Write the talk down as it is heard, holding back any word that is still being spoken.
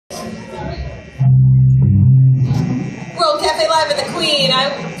Cafe Live with the Queen, I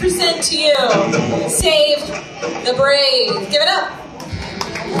present to you Save the Brave. Give it up.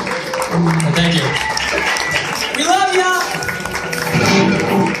 Thank you. We love ya!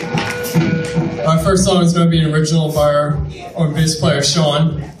 Our first song is going to be an original by our own bass player,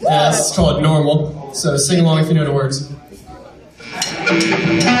 Shawn. It's called Normal, so sing along if you know the words.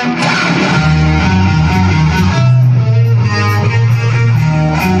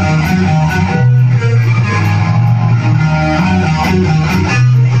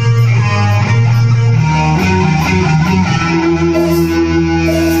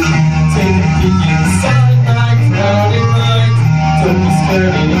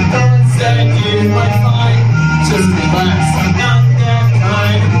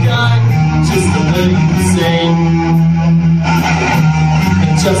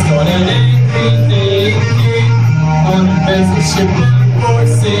 Just on an angry day, on a message ship for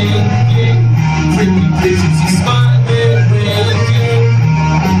singing. Pretty pictures, you smile and winking.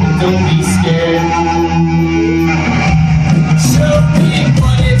 Don't be scared. Show me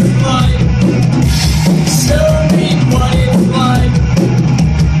what it's like. Show me what it's like.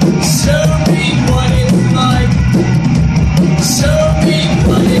 Show me what it's like. Show me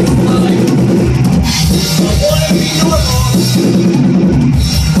what it's like. I wanna be normal.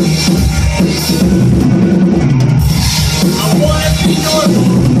 I wanna be normal.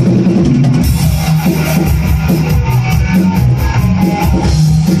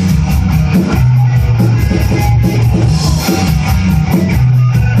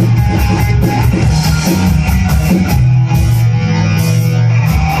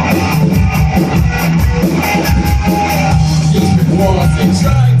 These walls, they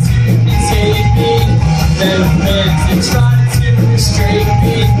try to contain me. Metal hands, they try to restrain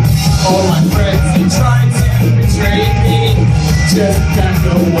me. All my friends, they try to betray me. Just back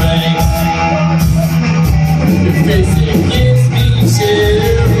away. Your face, it gives me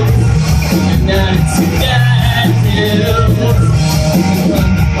chills. And attitude that kills.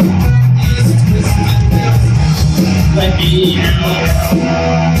 These twisted pills, let me out.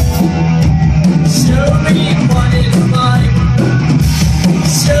 Show me what it's like.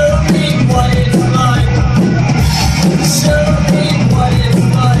 Show me what it's like. Show me what it's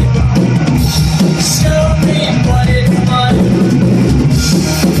like. Show me what it's like.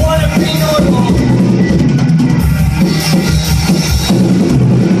 I wanna be normal.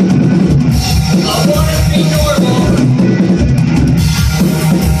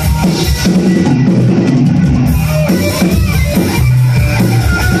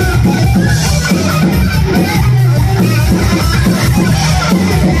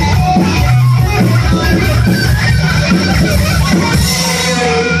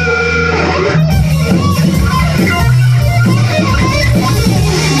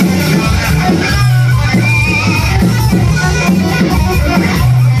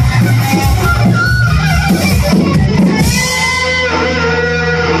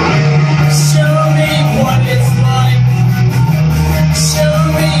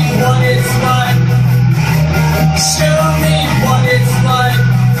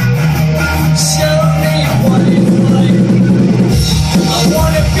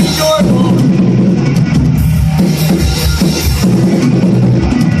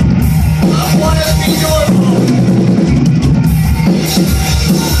 I wanna be normal.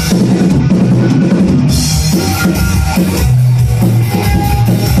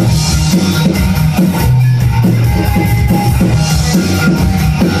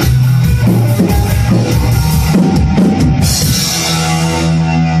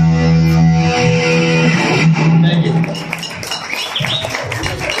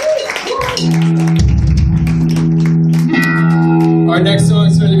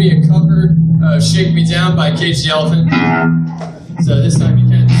 Shake Me Down by Cage the Elephant. So this time you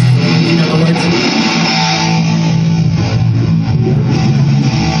can you know the words.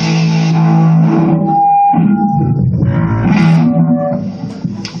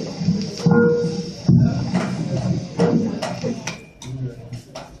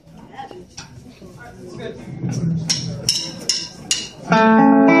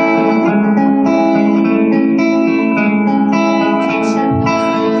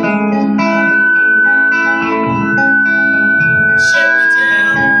 Shake me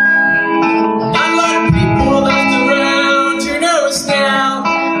down.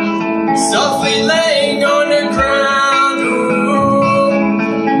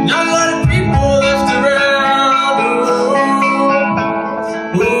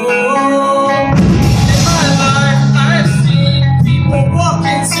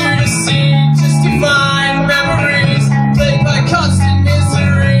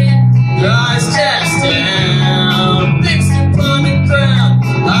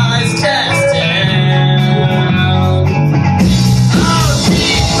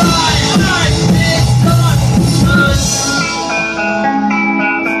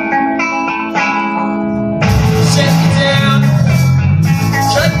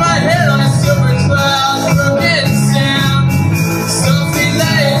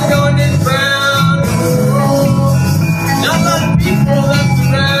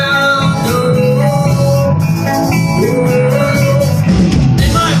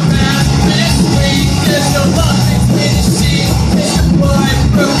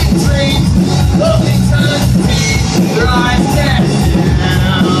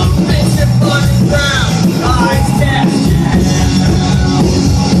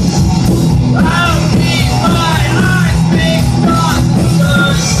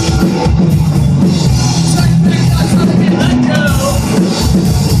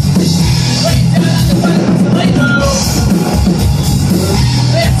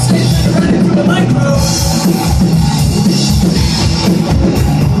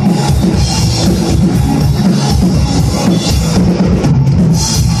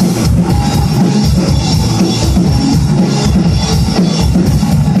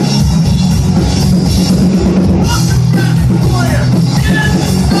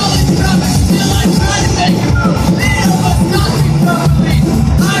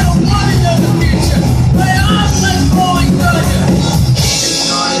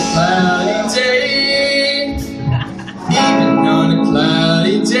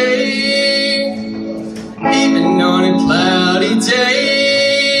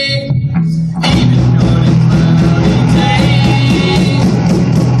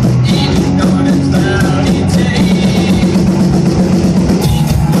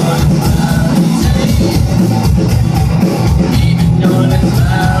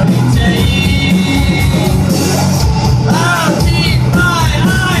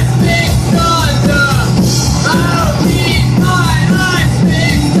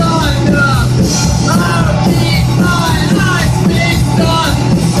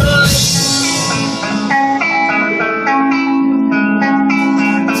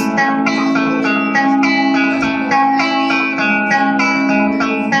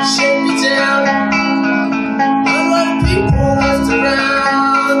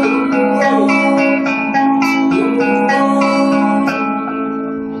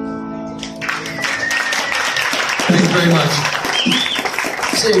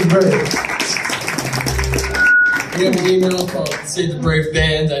 email called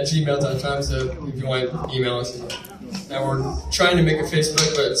savethebraveband@gmail.com, so if you want to email us. Now we're trying to make a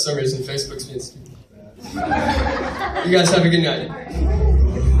Facebook, but for some reason Facebook's being stupid. You guys have a good night.